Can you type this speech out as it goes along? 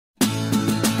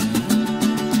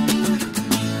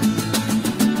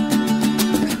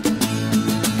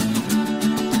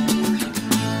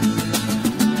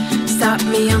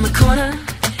me on the corner.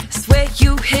 Swear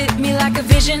you hit me like a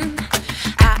vision.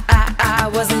 I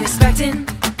wasn't expecting,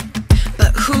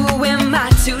 but who am I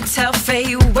to tell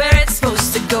fate where it's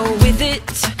supposed to go with it?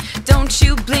 Don't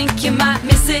you blink, you might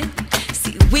miss it.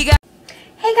 See, we got.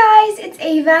 Hey guys, it's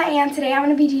Ava, and today I'm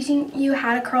going to be teaching you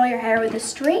how to curl your hair with a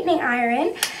straightening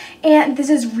iron, and this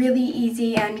is really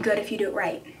easy and good if you do it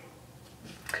right.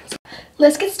 So,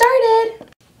 let's get started.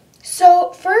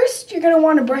 So first you're going to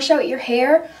want to brush out your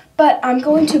hair, but I'm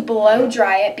going to blow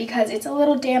dry it because it's a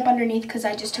little damp underneath because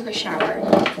I just took a shower.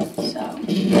 So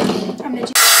I'm going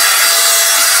to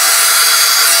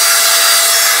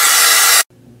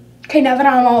Okay, now that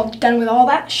I'm all done with all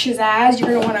that shazazz, you're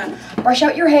going to want to brush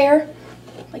out your hair,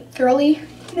 like thoroughly,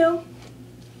 you know,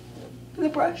 with a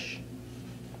brush.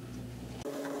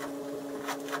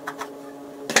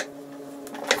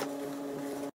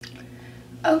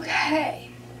 Okay.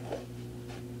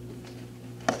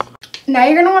 Now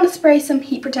you're going to want to spray some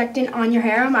heat protectant on your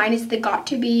hair. Mine is the Got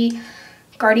To Be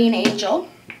Guardian Angel.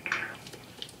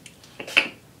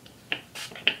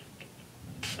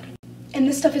 And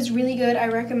this stuff is really good. I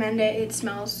recommend it. It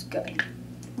smells good.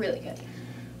 Really good.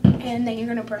 And then you're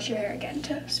going to brush your hair again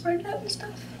to spread it out and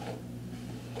stuff.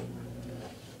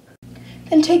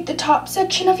 Then take the top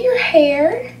section of your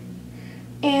hair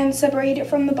and separate it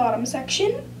from the bottom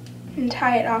section and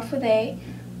tie it off with a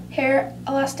hair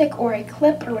elastic or a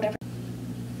clip or whatever.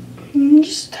 And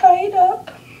just tie it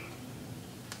up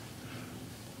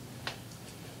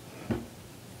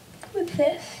with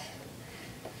this.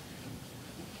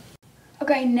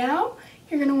 Okay, now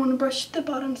you're going to want to brush the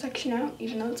bottom section out,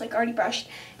 even though it's like already brushed,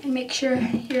 and make sure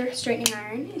your straightening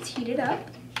iron is heated up.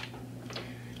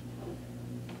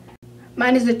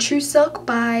 Mine is the True Silk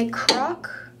by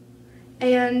Croc,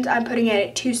 and I'm putting it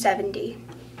at 270.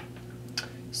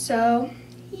 So,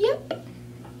 yep.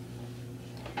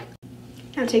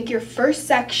 Now take your first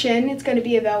section, it's going to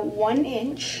be about 1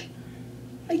 inch,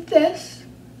 like this,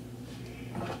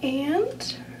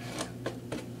 and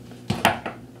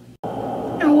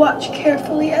watch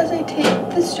carefully as I take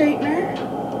the straightener,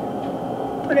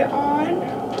 put it on,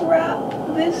 wrap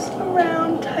this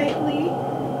around tightly,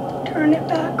 turn it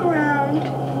back around,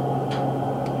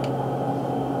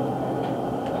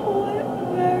 pull it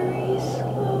very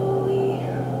slowly.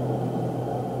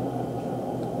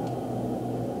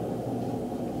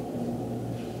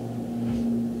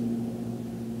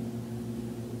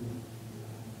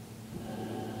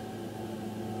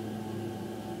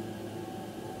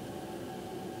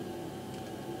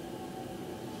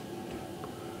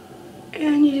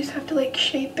 And you just have to like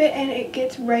shape it and it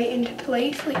gets right into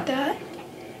place like that.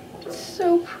 It's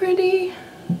so pretty.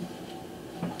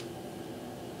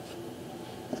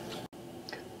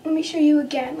 Let me show you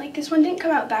again. Like this one didn't come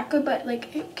out that good, but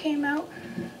like it came out.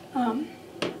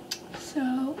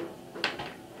 So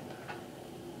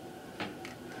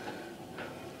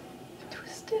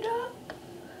twist it up.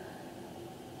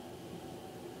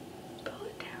 Pull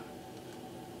it down.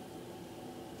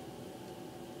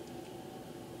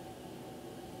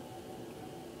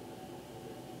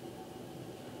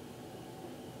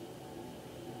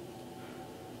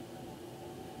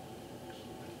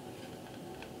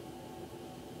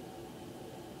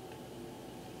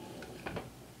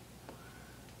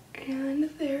 And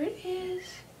there it is.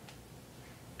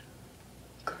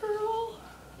 Curl.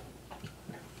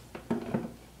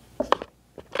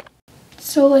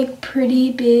 So like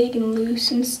pretty big and loose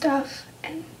and stuff.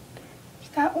 And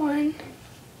that one.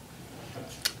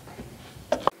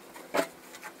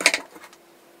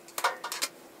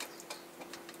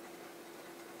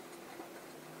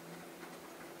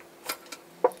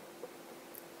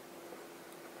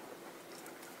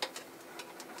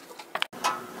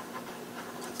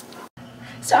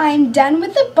 So I'm done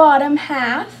with the bottom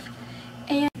half,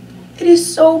 and it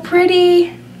is so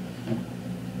pretty.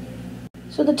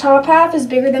 So the top half is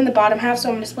bigger than the bottom half, so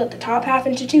I'm going to split the top half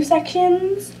into 2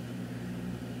 sections.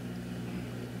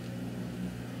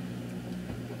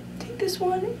 Take this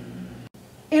one.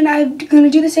 And I'm going to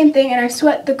do the same thing, and I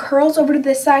sweat the curls over to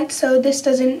this side so this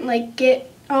doesn't like get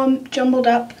jumbled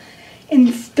up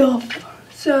and stuff.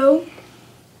 So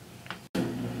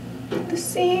the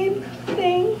same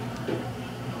thing.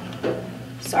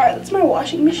 Sorry, that's my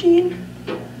washing machine.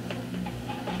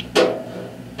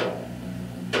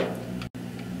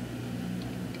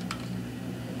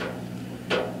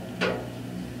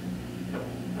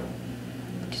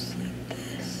 Just like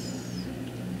this.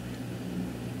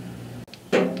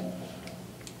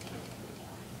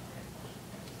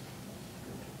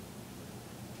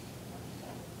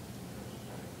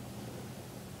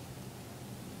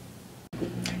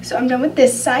 So I'm done with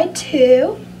this side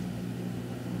too.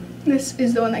 This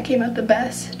is the one that came out the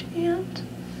best. And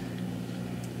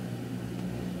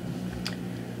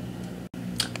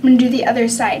I'm going to do the other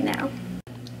side now.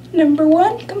 Number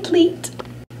 1 complete.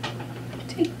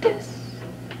 Take this.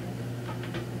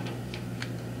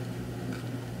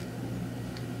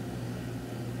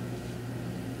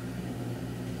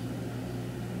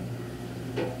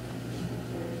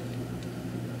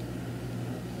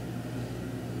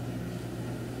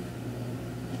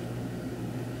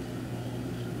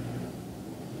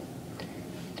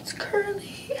 It's curly.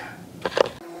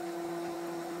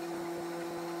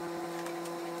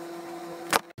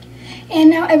 And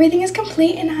now everything is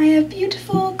complete and I have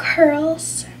beautiful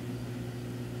curls.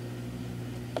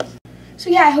 So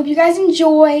yeah, I hope you guys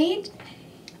enjoyed.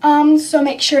 So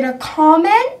make sure to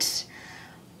comment,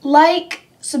 like,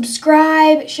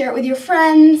 subscribe, share it with your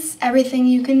friends, everything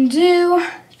you can do.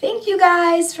 Thank you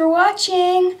guys for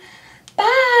watching.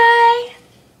 Bye!